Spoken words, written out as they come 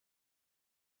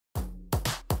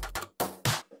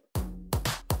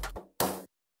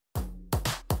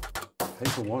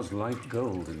Paper was light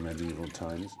gold in medieval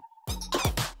times.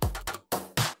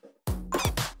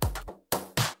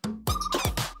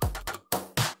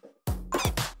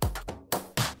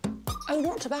 Oh,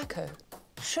 not tobacco,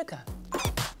 sugar.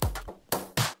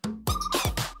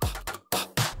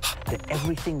 That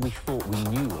everything we thought we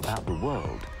knew about the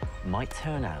world might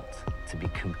turn out to be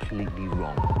completely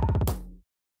wrong.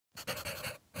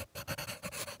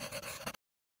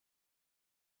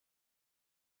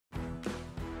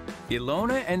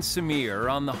 Elona and Simir are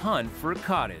on the hunt for a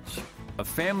cottage, a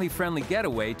family-friendly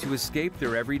getaway to escape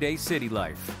their everyday city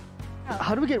life.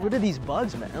 How do we get rid of these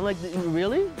bugs, man? Like,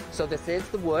 really? So this is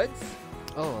the woods.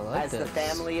 Oh, I like as this. the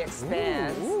family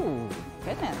expands. Ooh.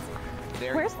 Goodness.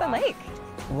 Very Where's the flat. lake?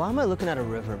 Why am I looking at a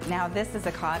river? Now this is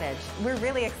a cottage. We're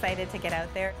really excited to get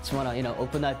out there. Just wanna,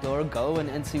 open that door, go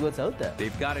and see what's out there.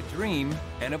 They've got a dream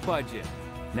and a budget.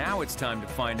 Now it's time to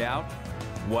find out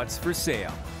what's for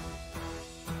sale.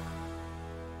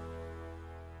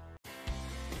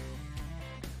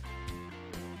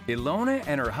 Elona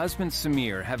and her husband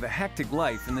Simir have a hectic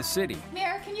life in the city.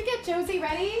 Mira, can you get Josie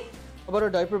ready? How about our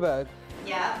diaper bag?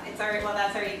 Yeah, it's already, well,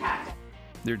 that's already packed.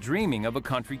 They're dreaming of a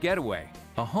country getaway,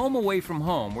 a home away from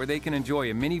home where they can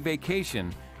enjoy a mini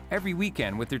vacation every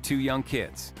weekend with their 2 young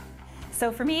kids.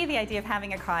 So for me, the idea of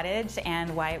having a cottage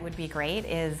and why it would be great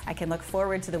is I can look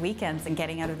forward to the weekends and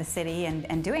getting out of the city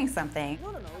and doing something.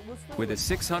 With a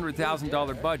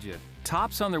 $600,000 budget,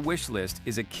 tops on their wish list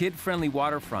is a kid-friendly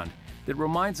waterfront that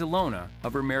reminds Elona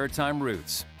of her maritime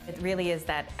roots. It really is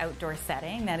that outdoor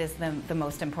setting that is the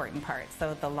most important part.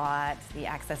 So the lot, the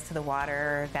access to the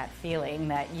water, that feeling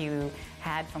that you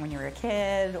had from when you were a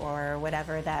kid or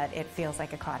whatever, that it feels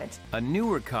like a cottage. A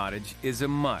newer cottage is a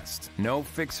must. No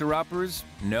fixer-uppers,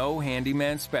 no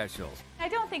handyman specials. I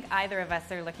don't think either of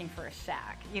us are looking for a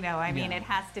shack. I mean, it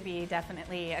has to be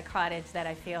definitely a cottage that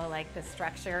I feel like the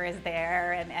structure is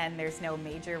there and there's no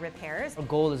major repairs. Our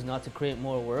goal is not to create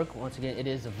more work. Once again, it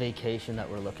is a vacation that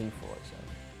we're looking for. So.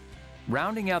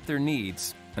 Rounding out their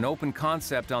needs, an open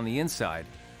concept on the inside,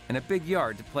 and a big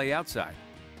yard to play outside.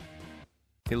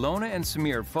 Elona and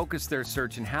Simir focused their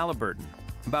search in Halliburton,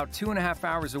 about 2.5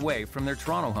 hours away from their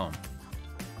Toronto home.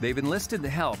 They've enlisted the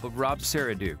help of Rob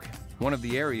Serediuk, one of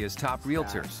the area's top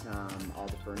realtors.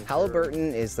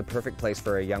 Halliburton is the perfect place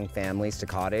for young families to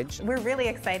cottage. We're really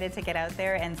excited to get out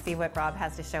there and see what Rob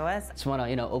has to show us. Just wanna,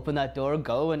 open that door,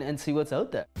 go and see what's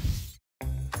out there.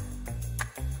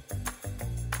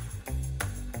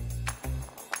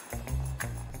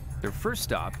 Their first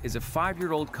stop is a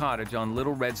 5-year-old cottage on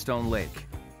Little Redstone Lake.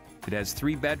 It has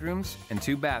 3 bedrooms and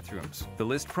 2 bathrooms. The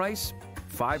list price,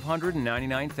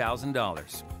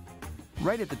 $599,000.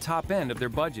 Right at the top end of their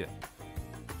budget.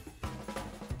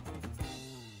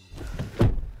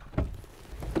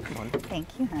 Thank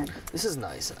you, hon. This is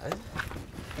nice, eh?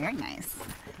 Very nice.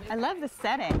 I love the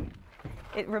setting.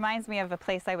 It reminds me of a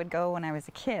place I would go when I was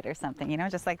a kid or something,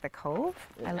 just like the Cove.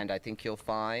 And I think you'll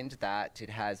find that it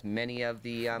has many of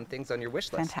the things on your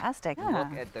wish list. Fantastic.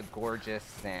 Look at the gorgeous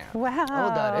sand. Wow.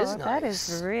 Oh, that is nice. That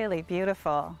is really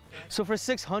beautiful. So for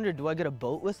 $600, do I get a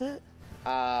boat with it? You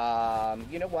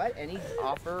know what? Any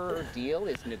offer or deal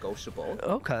is negotiable.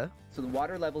 Okay. So the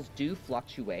water levels do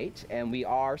fluctuate, and we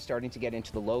are starting to get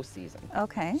into the low season.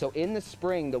 Okay. So in the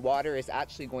spring, the water is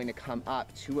actually going to come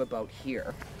up to about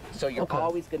here. So you're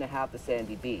always going to have the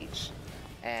sandy beach.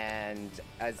 And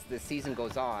as the season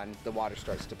goes on, the water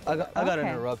starts to pull up. I gotta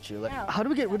interrupt you. Like, how do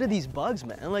we get rid of these bugs,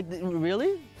 man? Like,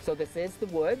 really? So this is the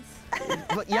woods.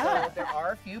 But yeah. So there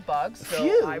are a few bugs,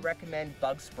 so I recommend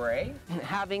bug spray.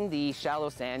 Having the shallow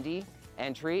sandy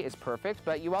entry is perfect,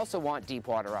 but you also want deep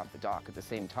water off the dock at the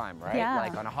same time, right? Yeah.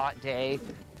 Like on a hot day,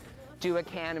 do a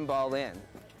cannonball in.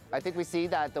 I think we see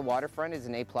that the waterfront is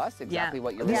an A+, exactly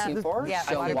what you're looking for. Yeah.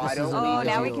 So why don't we Oh,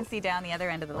 now we can see down the other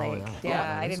end of the lake.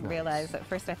 yeah. I didn't realize. At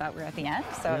first I thought we were at the end.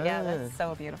 So yeah, that's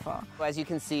so beautiful. As you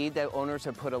can see, the owners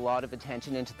have put a lot of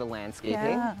attention into the landscaping.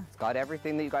 Yeah. It's got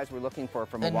everything that you guys were looking for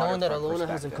from a And waterfront knowing that Elona perspective.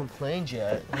 hasn't complained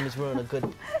yet, means we're on a good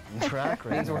track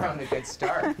right Means now. we're on a good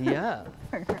start. Yeah.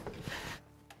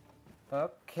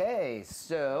 Okay,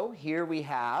 so here we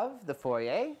have the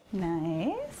foyer.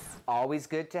 Nice. Always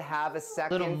good to have a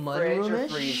second Little fridge or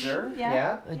mudroom-ish? freezer.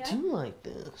 Yeah. I do like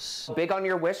this. Big on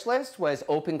your wish list was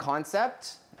open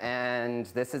concept, and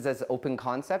this is as open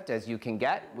concept as you can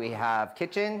get. We have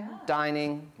kitchen,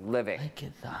 dining, living. I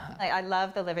get that. I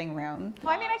love the living room.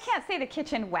 Well, I mean, I can't say the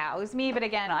kitchen wows me, but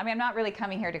again, I mean, I'm not really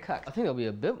coming here to cook. I think there'll be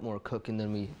a bit more cooking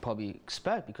than we probably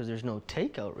expect because there's no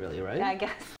takeout really, right? I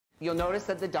guess. You'll notice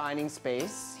that the dining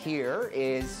space here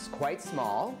is quite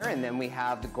small, and then we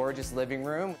have the gorgeous living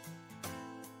room.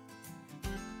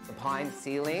 The pine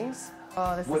ceilings,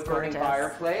 Oh, this is wood burning gorgeous.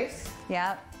 fireplace.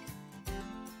 Yep.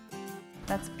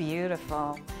 That's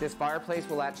beautiful. This fireplace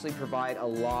will actually provide a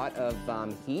lot of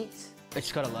heat. I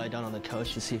just gotta lie down on the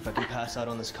couch to see if I can pass out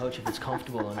on this couch if it's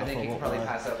comfortable enough. I think you can probably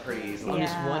pass out pretty easily.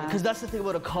 Because that's the thing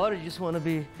about a cottage, you just want to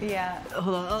be... Yeah.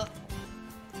 Hold on.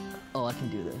 Oh, I can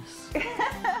do this.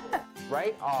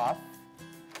 Right off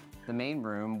the main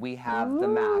room, we have the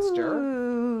master.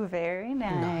 Ooh, very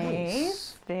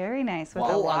nice. Very nice. With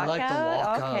the walkout? I like the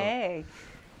walkout. Okay.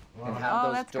 And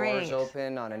have those doors great.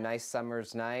 open on a nice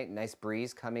summer's night, nice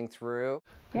breeze coming through.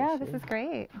 Yeah, this is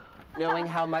great. Knowing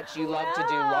how much you love to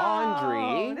do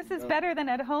laundry. This is better than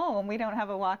at home. We don't have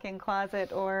a walk-in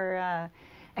closet or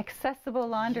accessible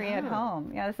laundry at home.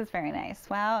 Yeah, this is very nice.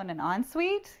 Wow, and an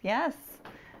ensuite? Yes.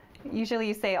 Usually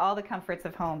you say all the comforts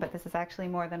of home, but this is actually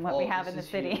more than what we have in the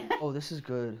city. Oh, this is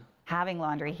good. Having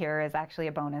laundry here is actually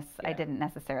a bonus I didn't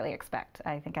necessarily expect.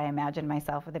 I think I imagined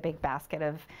myself with a big basket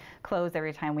of clothes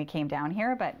every time we came down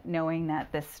here, but knowing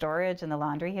that this storage and the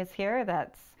laundry is here,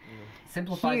 that's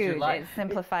Simplifies huge. your life. It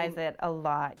simplifies it a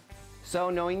lot. So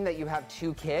knowing that you have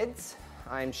 2 kids,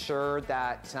 I'm sure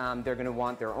that they're going to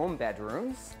want their own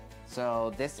bedrooms.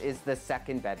 So this is the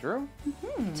 2nd bedroom.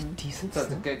 It's a decent So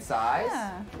it's a good size.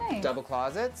 Yeah, nice. Double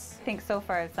closets. I think so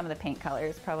far some of the paint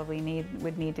colors probably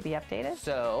would need to be updated.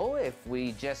 So if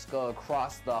we just go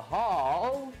across the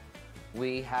hall,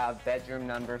 we have bedroom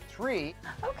number 3.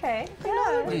 Okay,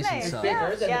 yeah, decent nice. size.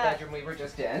 Bigger than Yeah. the bedroom we were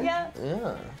just in. Yeah.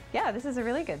 Yeah. Yeah, this is a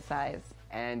really good size.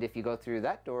 And if you go through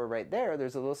that door right there,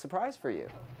 there's a little surprise for you.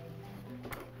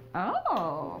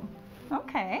 Oh,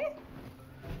 okay.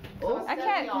 Oh, I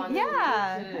can't,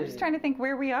 yeah, I'm just trying to think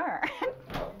where we are.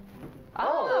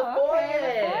 Oh,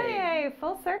 okay, the foyer,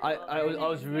 full circle. I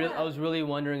was really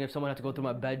wondering if someone had to go through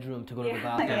my bedroom to go to the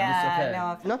bathroom. Yeah, It's okay.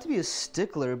 no. Not to be a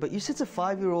stickler, but you said it's a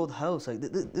 5-year-old house. Like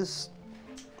this,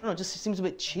 I don't know, it just seems a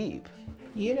bit cheap.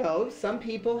 You know, some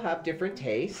people have different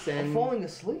tastes, and I'm falling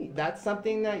asleep. that's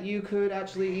something that you could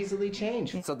actually easily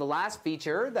change. So the last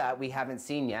feature that we haven't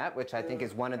seen yet, which I think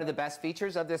is one of the best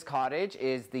features of this cottage,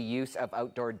 is the use of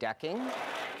outdoor decking.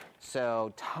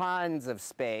 So tons of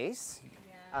space.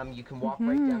 You can walk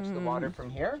right down to the water from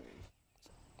here.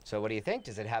 So what do you think?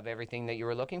 Does it have everything that you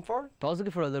were looking for? But I was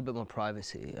looking for a little bit more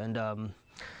privacy, and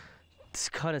this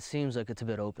kind of seems like it's a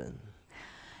bit open.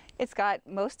 It's got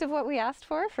most of what we asked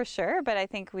for sure, but I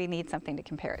think we need something to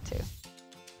compare it to.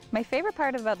 My favorite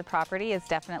part about the property is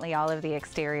definitely all of the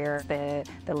exterior, the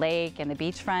lake and the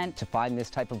beachfront. To find this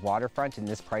type of waterfront in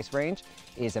this price range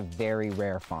is a very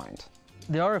rare find.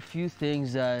 There are a few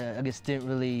things that I guess didn't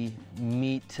really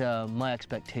meet my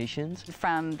expectations.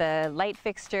 From the light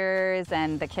fixtures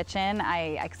and the kitchen,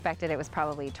 I expected it was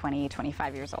probably 20,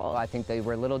 25 years old. I think they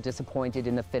were a little disappointed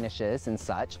in the finishes and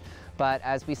such, but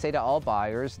as we say to all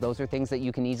buyers, those are things that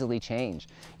you can easily change.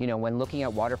 You know, when looking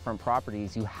at waterfront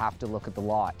properties, you have to look at the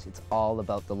lot. It's all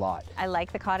about the lot. I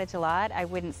like the cottage a lot. I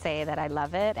wouldn't say that I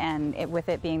love it, and with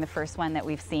it being the first one that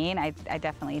we've seen, I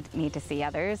definitely need to see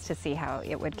others to see how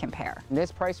it would compare. In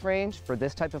this price range, for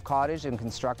this type of cottage and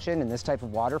construction and this type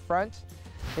of waterfront,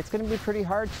 it's going to be pretty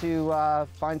hard to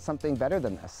find something better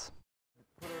than this.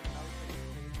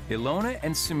 Elona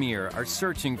and Simir are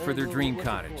searching for their dream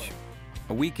cottage.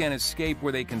 A weekend escape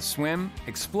where they can swim,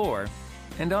 explore,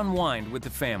 and unwind with the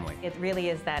family. It really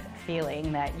is that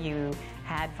feeling that you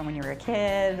had from when you were a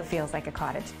kid. It feels like a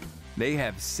cottage. They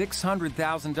have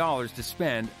 $600,000 to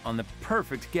spend on the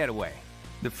perfect getaway.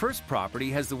 The first property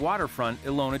has the waterfront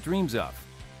Elona dreams of,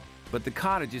 but the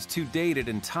cottage is too dated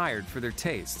and tired for their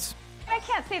tastes. I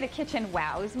can't say the kitchen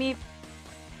wows me.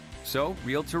 So,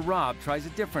 Realtor Rob tries a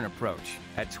different approach.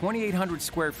 At 2,800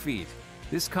 square feet,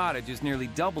 this cottage is nearly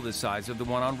double the size of the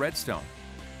one on Redstone.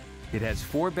 It has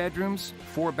 4 bedrooms,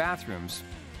 4 bathrooms,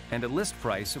 and a list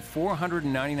price of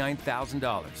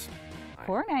 $499,000.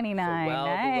 $499. Well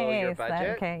nice. below your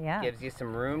budget. Okay, yeah. Gives you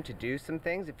some room to do some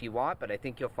things if you want, but I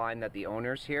think you'll find that the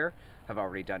owners here have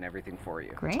already done everything for you.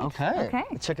 Great. Okay. Okay.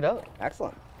 Let's check it out.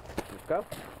 Excellent. Let's go.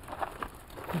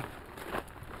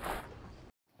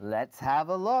 Let's have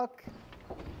a look.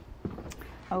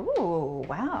 Oh,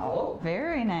 wow.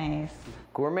 Very nice.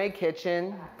 Gourmet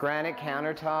kitchen, granite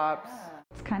countertops.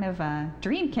 It's kind of a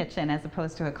dream kitchen as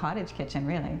opposed to a cottage kitchen,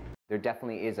 really. There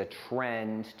definitely is a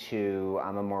trend to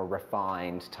a more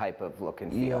refined type of look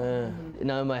and feel. Yeah.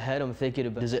 Now in my head, I'm thinking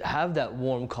about, does it have that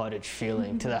warm cottage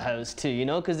feeling to the house too? You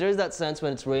know, because there's that sense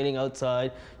when it's raining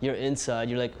outside, you're inside,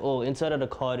 you're like, oh, inside of a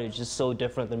cottage is so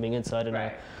different than being inside in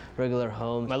a regular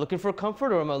home. Am I looking for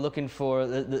comfort, or am I looking for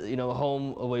a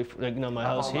home away from, like, my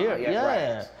house here?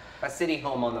 Yeah. Right. A city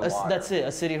home on the water. That's it.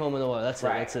 A city home on the water. That's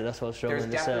right. it. That's it. That's what I was struggling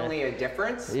There's to say. definitely a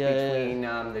difference between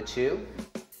the two.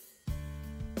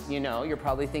 You know, you're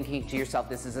probably thinking to yourself,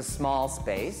 this is a small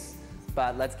space,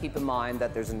 but let's keep in mind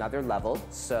that there's another level.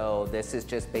 So this is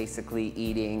just basically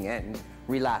eating and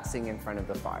relaxing in front of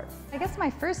the fire. I guess my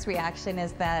first reaction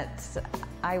is that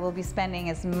I will be spending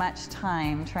as much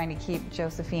time trying to keep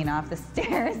Josephine off the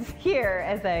stairs here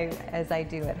as I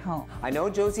do at home. I know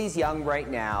Josie's young right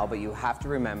now, but you have to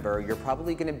remember you're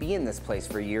probably going to be in this place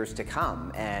for years to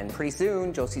come, and pretty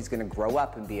soon Josie's going to grow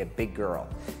up and be a big girl.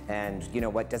 And you know,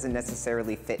 what doesn't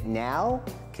necessarily fit now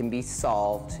can be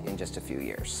solved in just a few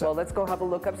years. So let's go have a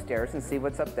look upstairs and see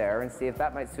what's up there and see if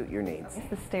that might suit your needs.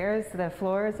 The stairs, the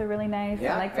floors are really nice.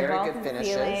 Yeah, I like the very good vaulted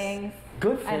finishes. ceilings.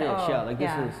 Good finish, And, oh, yeah. Like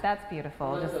this is. that's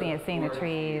beautiful. Just seeing the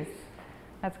trees.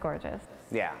 That's gorgeous.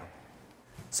 Yeah.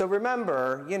 So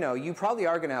remember, you know, you probably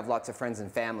are going to have lots of friends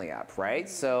and family up, right?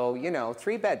 So, you know,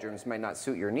 3 bedrooms might not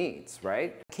suit your needs,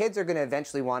 right? Kids are going to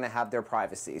eventually want to have their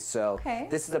privacy. So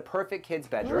this is a perfect kids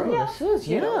bedroom. Oh, this is,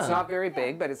 yeah. You know, it's not very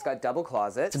big, but it's got double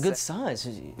closets. It's a good size.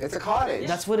 It's a cottage.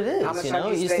 That's what it is. How much You time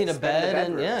know, do you just need a spend in the bed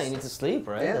and bedrooms? yeah, you need to sleep,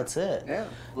 right? Yeah. That's it. Yeah.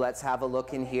 Let's have a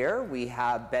look in here. We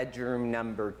have bedroom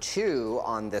number 2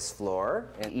 on this floor,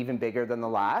 and even bigger than the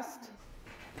last.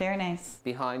 Very nice.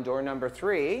 Behind door number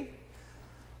 3.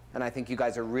 And I think you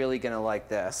guys are really going to like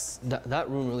this. That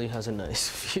room really has a nice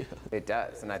view. It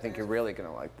does, and I think you're really going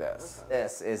to like this.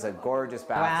 This is a gorgeous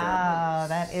bathroom. Wow,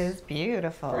 that is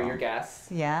beautiful. For your guests.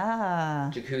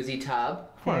 Yeah. Jacuzzi tub.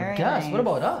 For our Very guests, nice. what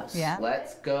about us? Yeah.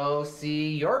 Let's go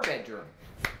see your bedroom.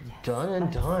 Done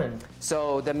and done.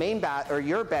 So the main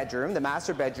your bedroom, the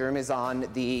master bedroom, is on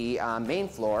the main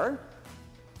floor.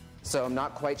 So I'm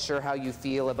not quite sure how you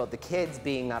feel about the kids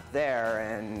being up there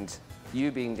and you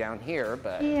being down here,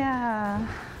 but... Yeah.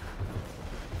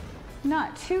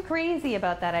 Not too crazy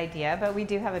about that idea, but we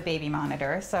do have a baby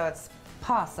monitor, so it's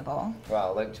possible.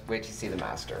 Well, wait till you see the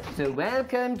master. So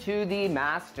welcome to the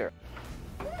master.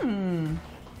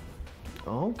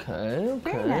 Okay.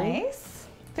 Very nice.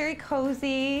 Very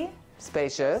cozy.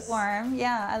 Spacious. Warm.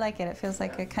 Yeah, I like it. It feels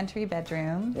like a country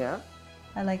bedroom. Yeah.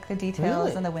 I like the details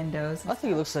Really? and the windows. I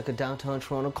think it looks like a downtown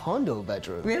Toronto condo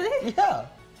bedroom. Really? Yeah.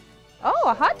 Oh,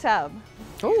 a hot tub.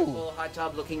 Beautiful hot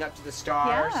tub looking up to the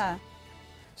stars. Yeah.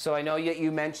 So I know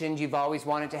you mentioned you've always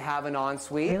wanted to have an I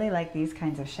ensuite. really like these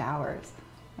kinds of showers.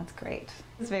 That's great.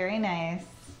 It's very nice.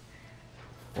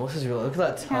 Well, this is real. Look at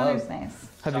that tub. Counter's nice.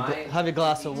 Have your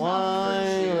glass of wine,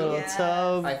 a little Yes.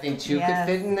 tub. I think 2 Yes.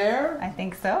 could fit in there. I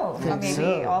think so. Or Think maybe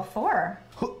so. all 4.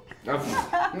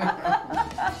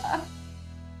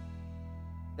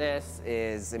 This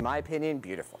is, in my opinion,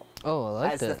 beautiful. Oh, I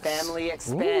like As this. the family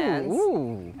expands.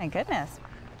 Ooh. My goodness.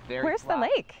 very Where's the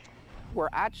flat. lake? We're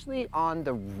actually on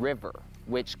the river,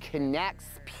 which connects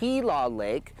Pelaw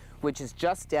Lake, which is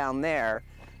just down there,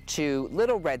 to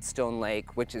Little Redstone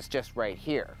Lake, which is just right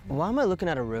here. Why am I looking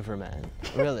at a river, man?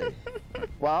 Really?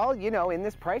 Well, you know, in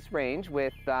this price range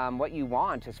with what you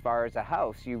want as far as a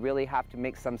house, you really have to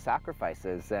make some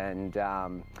sacrifices, and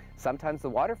sometimes the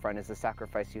waterfront is a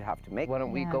sacrifice you have to make. Why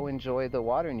don't we go enjoy the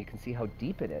water and you can see how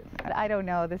deep it is? I don't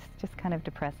know. This just kind of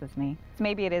depresses me.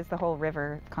 Maybe it is the whole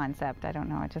river concept. I don't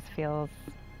know. It just feels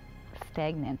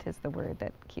stagnant is the word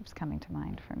that keeps coming to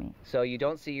mind for me. So you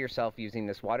don't see yourself using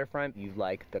this waterfront, you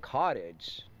like the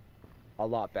cottage a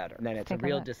lot better. Then it's a Take a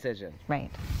real look. decision. Right.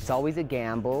 It's always a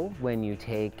gamble when you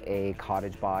take a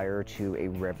cottage buyer to a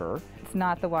river. It's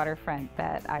not the waterfront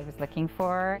that I was looking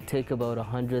for. Take about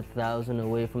 100,000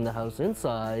 away from the house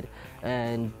inside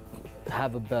and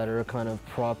have a better kind of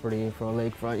property for a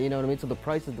lakefront. You know what I mean? So the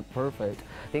price is the perfect.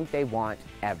 I think they want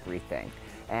everything.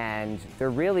 And there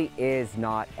really is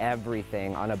not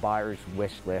everything on a buyer's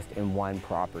wish list in one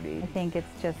property. I think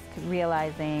it's just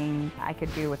realizing I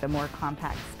could do with a more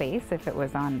compact space if it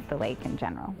was on the lake in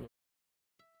general.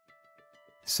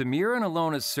 Simir and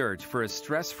Elona's search for a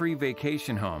stress-free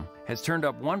vacation home has turned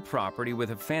up one property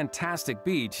with a fantastic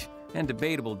beach and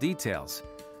debatable details,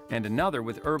 and another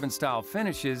with urban-style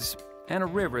finishes and a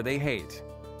river they hate.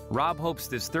 Rob hopes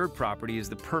this third property is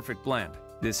the perfect blend.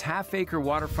 This half-acre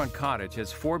waterfront cottage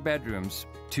has 4 bedrooms,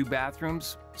 2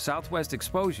 bathrooms, southwest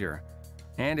exposure,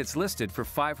 and it's listed for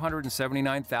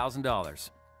 $579,000.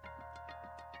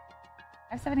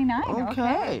 579.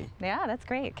 Okay. Yeah, that's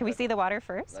great. Can we see the water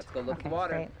first? Let's go look at the Okay,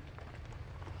 water. great.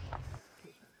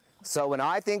 So when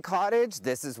I think cottage,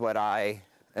 this is what I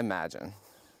imagine.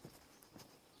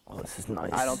 Oh, this is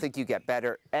nice. I don't think you get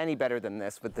any better than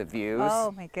this with the views.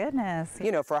 Oh my goodness.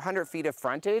 You know, for 100 feet of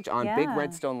frontage on Big Yeah.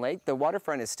 Redstone Lake, the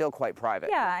waterfront is still quite private.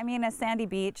 Yeah, I mean, a sandy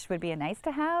beach would be a nice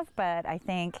to have, but I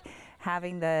think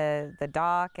having the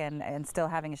dock and still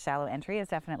having a shallow entry is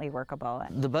definitely workable.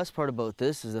 The best part about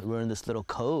this is that we're in this little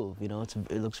cove, you know,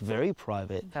 it looks very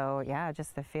private. So yeah,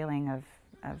 just the feeling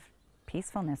of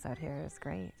peacefulness out here is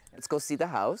great. Let's go see the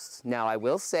house. Now, I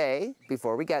will say,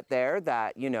 before we get there,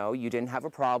 that, you know, you didn't have a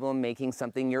problem making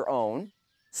something your own.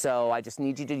 So I just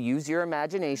need you to use your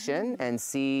imagination and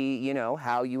see, you know,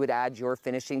 how you would add your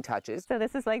finishing touches. So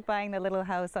this is like buying the little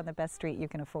house on the best street you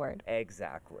can afford.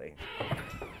 Exactly.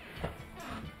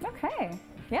 Okay.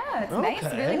 Yeah, it's nice,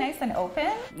 really nice and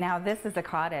open. Now this is a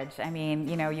cottage. I mean,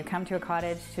 you know, you come to a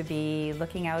cottage to be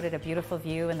looking out at a beautiful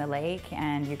view in the lake,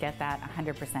 and you get that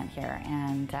 100% here.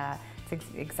 And it's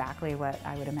exactly what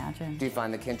I would imagine. Do you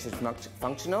find the kitchen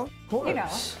functional? Of course.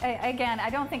 You know, again, I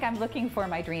don't think I'm looking for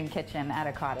my dream kitchen at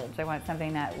a cottage. I want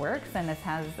something that works, and this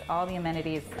has all the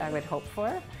amenities I would hope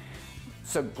for.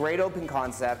 So great open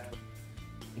concept.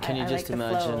 Can you just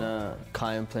imagine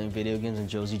Kyan playing video games and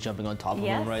Josie jumping on top of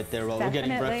him right there while we're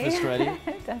getting breakfast ready?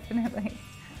 Definitely.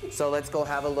 So let's go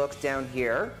have a look down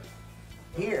here.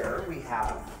 Here we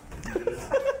have.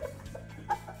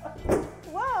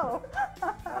 Whoa!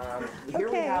 Here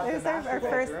we have there's the our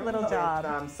first little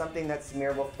job. Something that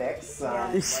Simir will fix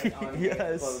right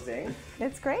on closing.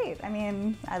 It's great. I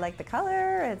mean, I like the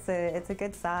color. It's a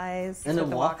good size. And the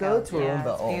walkout to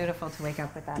our own it's beautiful to wake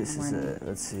up with that in the morning. This is it.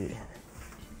 Let's see.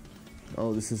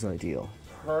 Oh, this is ideal.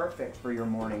 Perfect for your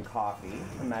morning coffee.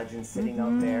 Imagine sitting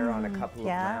out there on a couple of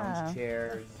lounge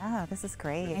chairs. Yeah, this is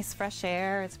great. Nice fresh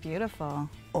air. It's beautiful.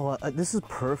 Oh, this is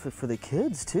perfect for the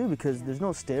kids too, because there's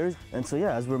no stairs. And so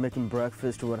yeah, as we're making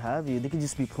breakfast or what have you, they could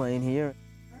just be playing here.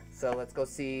 So let's go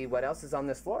see what else is on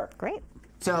this floor. Great.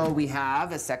 So we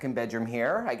have a second bedroom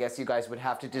here. I guess you guys would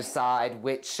have to decide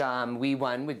which wee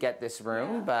one would get this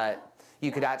room, but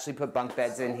you could actually put bunk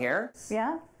beds in here.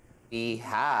 Yeah. We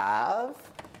have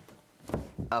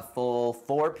a full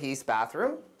 4-piece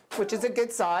bathroom, which is a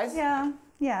good size. Yeah,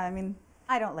 I mean,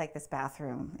 I don't like this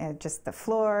bathroom. Just the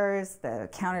floors, the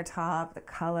countertop, the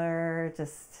color,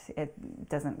 it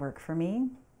doesn't work for me.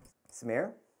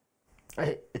 Simir?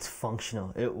 It's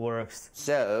functional, it works.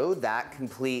 So that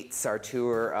completes our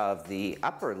tour of the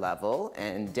upper level,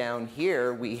 and down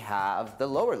here we have the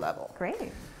lower level.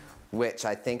 Great. Which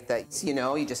I think that, you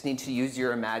know, you just need to use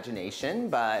your imagination,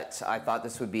 but I thought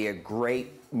this would be a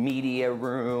great media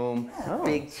room,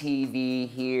 big TV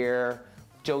here,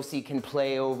 Josie can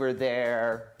play over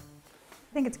there.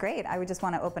 I think it's great. I would just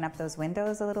want to open up those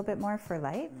windows a little bit more for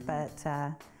light, but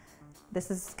this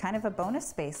is kind of a bonus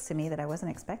space to me that I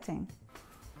wasn't expecting.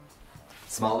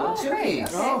 Small little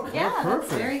two-piece. Oh, yeah,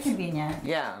 that's very convenient.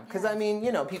 Yeah, because I mean,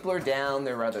 you know, people are down,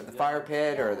 they're either at the fire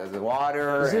pit or the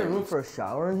water. Is there room for a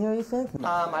shower in here, you think?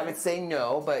 I would say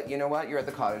no, but you know what? You're at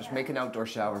the cottage. Make an outdoor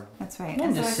shower. That's right.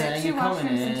 I'm just saying, you're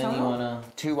coming in, you wanna...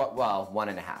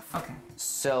 1.5. Okay.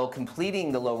 So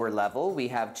completing the lower level, we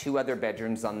have 2 other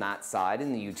bedrooms on that side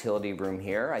in the utility room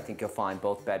here. I think you'll find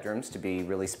both bedrooms to be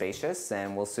really spacious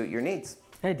and will suit your needs.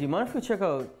 Hey, do you mind if we check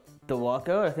out the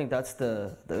walkout? I think that's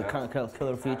the kind of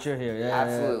killer feature here. Yeah,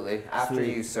 absolutely. Yeah. After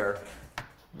you, sir.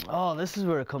 Oh, this is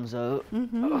where it comes out.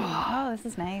 Oh, this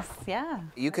is nice. Yeah.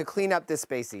 You could clean up this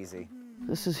space easy.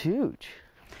 This is huge.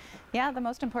 Yeah, the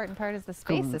most important part is the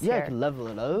space is here. Yeah, here. I can level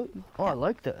it out. Oh, I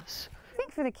like this. I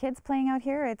think for the kids playing out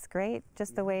here, it's great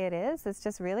just the way it is. It's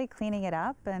just really cleaning it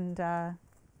up and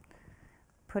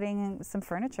putting some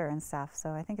furniture and stuff.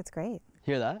 So I think it's great.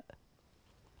 Hear that?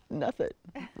 Nothing.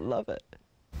 Love it.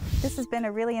 This has been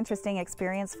a really interesting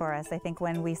experience for us. I think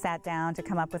when we sat down to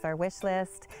come up with our wish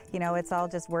list, you know, it's all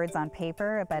just words on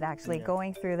paper, but actually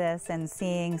going through this and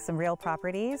seeing some real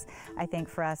properties, I think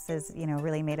for us is, you know,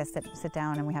 really made us sit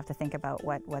down and we have to think about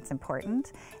what's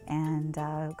important and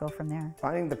go from there.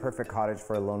 Finding the perfect cottage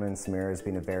for Elona and Simir has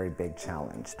been a very big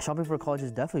challenge. Shopping for a cottage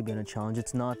has definitely been a challenge.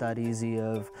 It's not that easy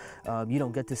you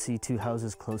don't get to see 2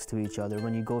 houses close to each other.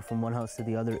 When you go from one house to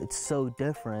the other, it's so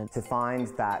different. To find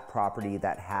that property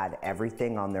that had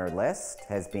everything on their list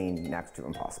has been next to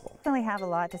impossible. Definitely have a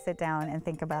lot to sit down and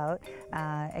think about.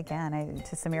 Again,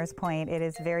 to Samir's point, it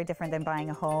is very different than buying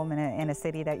a home in a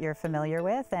city that you're familiar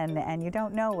with, and you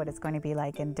don't know what it's going to be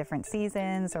like in different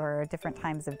seasons or different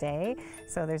times of day.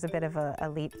 So there's a bit of a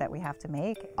leap that we have to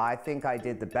make. I think I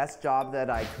did the best job that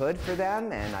I could for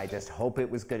them, and I just hope it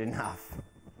was good enough.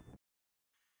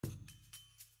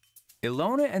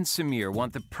 Elona and Simir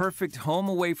want the perfect home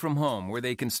away from home where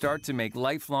they can start to make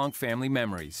lifelong family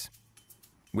memories.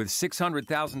 With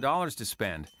 $600,000 to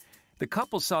spend, the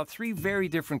couple saw 3 very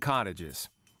different cottages,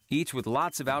 each with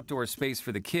lots of outdoor space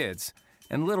for the kids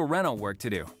and little rental work to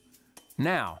do.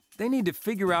 Now, they need to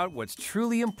figure out what's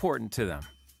truly important to them.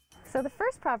 So the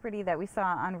first property that we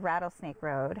saw on Rattlesnake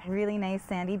Road, really nice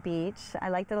sandy beach. I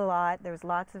liked it a lot. There was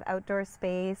lots of outdoor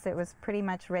space. It was pretty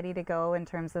much ready to go in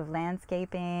terms of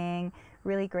landscaping,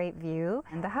 really great view.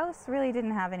 And the house really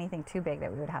didn't have anything too big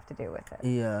that we would have to do with it.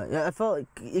 Yeah, I felt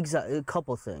like a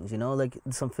couple things, you know, like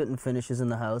some fit and finishes in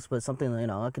the house, but something, you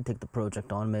know, I could take the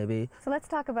project on maybe. So let's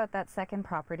talk about that second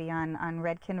property on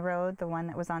Redkin Road, the one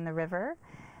that was on the river.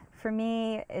 For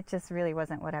me, it just really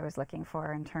wasn't what I was looking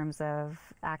for in terms of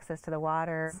access to the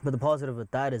water. But the positive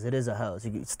with that is it is a house. You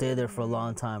can stay there for a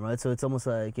long time, right? So it's almost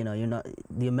like, you know, you're not,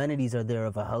 the amenities are there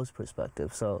of a house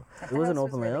perspective. So it wasn't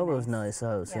open layout, but it was a nice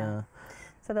house, yeah.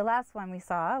 So the last one we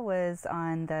saw was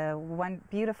on the one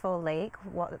beautiful lake,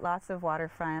 lots of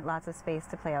waterfront, lots of space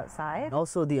to play outside.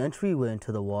 Also, the entryway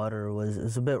into the water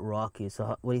was a bit rocky.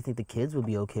 So what do you think the kids would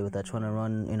be okay with that, trying to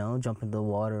run, you know, jump into the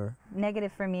water?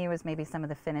 Negative for me was maybe some of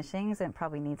the finishings, and it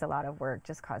probably needs a lot of work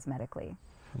just cosmetically.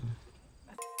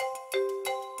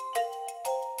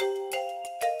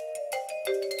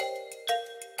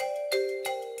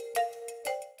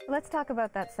 Let's talk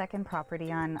about that second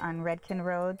property on Redkin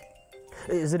Road.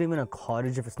 Is it even a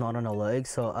cottage if it's not on a lake?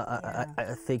 So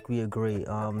I think we agree.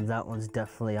 That one's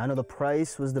definitely, I know the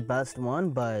price was the best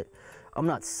one, but I'm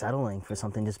not settling for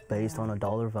something just based on a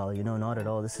dollar value. No, not at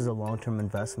all. This is a long-term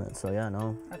investment. So yeah,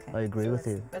 no, I agree with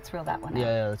you. Let's reel that one out.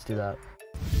 Yeah, let's do that.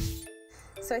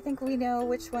 So I think we know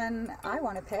which one I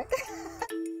want to pick.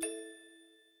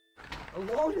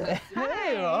 Elona.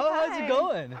 Hey, Rob, how's it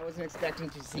going? I wasn't expecting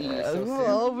to see you so soon.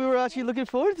 Well, we were actually looking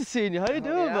forward to seeing you. How you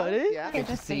doing, buddy? Yeah, good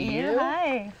to see you.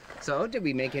 Hi. So, did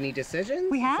we make any decisions?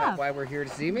 We have. Is that why we're here to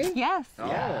see me? Yes.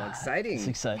 Oh, exciting. It's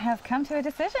exciting. Have come to a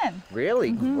decision.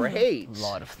 Really? Great. A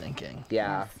lot of thinking.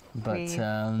 Yeah. But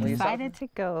we decided to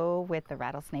go with the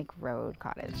Rattlesnake Road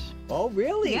Cottage. Oh,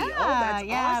 really? Yeah, Oh, that's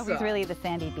yeah. awesome. It was really the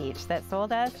sandy beach that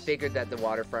sold us. Figured that the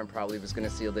waterfront probably was going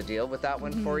to seal the deal with that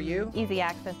one for you. Easy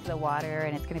access to the water,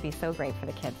 and it's going to be so great for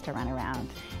the kids to run around.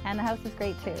 And the house is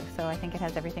great too, so I think it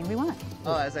has everything we want.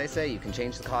 Oh, as I say, you can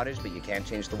change the cottage, but you can't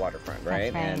change the waterfront,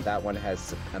 right? That's right. And that one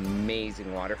has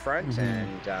amazing waterfront, and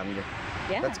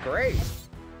Yeah. that's great.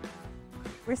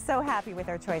 We're so happy with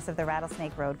our choice of the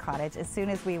Rattlesnake Road Cottage. As soon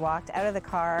as we walked out of the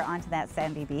car onto that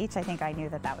sandy beach, I think I knew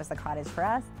that that was the cottage for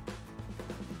us.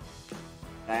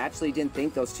 I actually didn't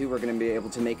think those two were going to be able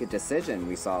to make a decision.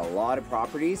 We saw a lot of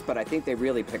properties, but I think they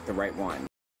really picked the right one.